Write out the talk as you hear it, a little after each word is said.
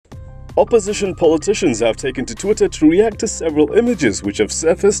Opposition politicians have taken to Twitter to react to several images which have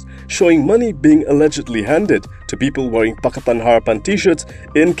surfaced showing money being allegedly handed to people wearing Pakatan Harapan t-shirts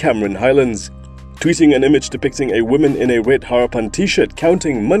in Cameron Highlands. Tweeting an image depicting a woman in a red Harapan t-shirt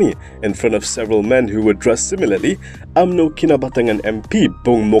counting money in front of several men who were dressed similarly, UMNO Kinabatangan MP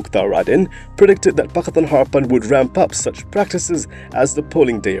Bung Mokhtar Radin predicted that Pakatan Harapan would ramp up such practices as the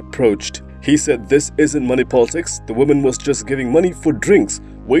polling day approached. He said this isn't money politics, the woman was just giving money for drinks.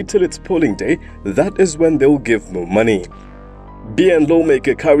 Wait till it's polling day, that is when they'll give more money. BN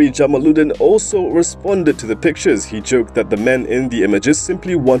lawmaker Kari Jamaluddin also responded to the pictures. He joked that the men in the images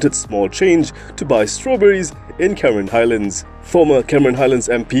simply wanted small change to buy strawberries in Cameron Highlands. Former Cameron Highlands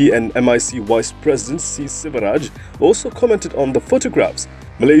MP and MIC Vice President C. Sivaraj also commented on the photographs.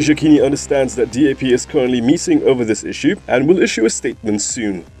 Malaysia Kini understands that DAP is currently meeting over this issue and will issue a statement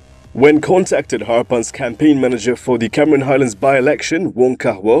soon. When contacted, Harapan's campaign manager for the Cameron Highlands by-election, Wong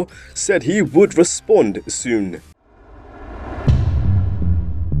Kah Woh, said he would respond soon.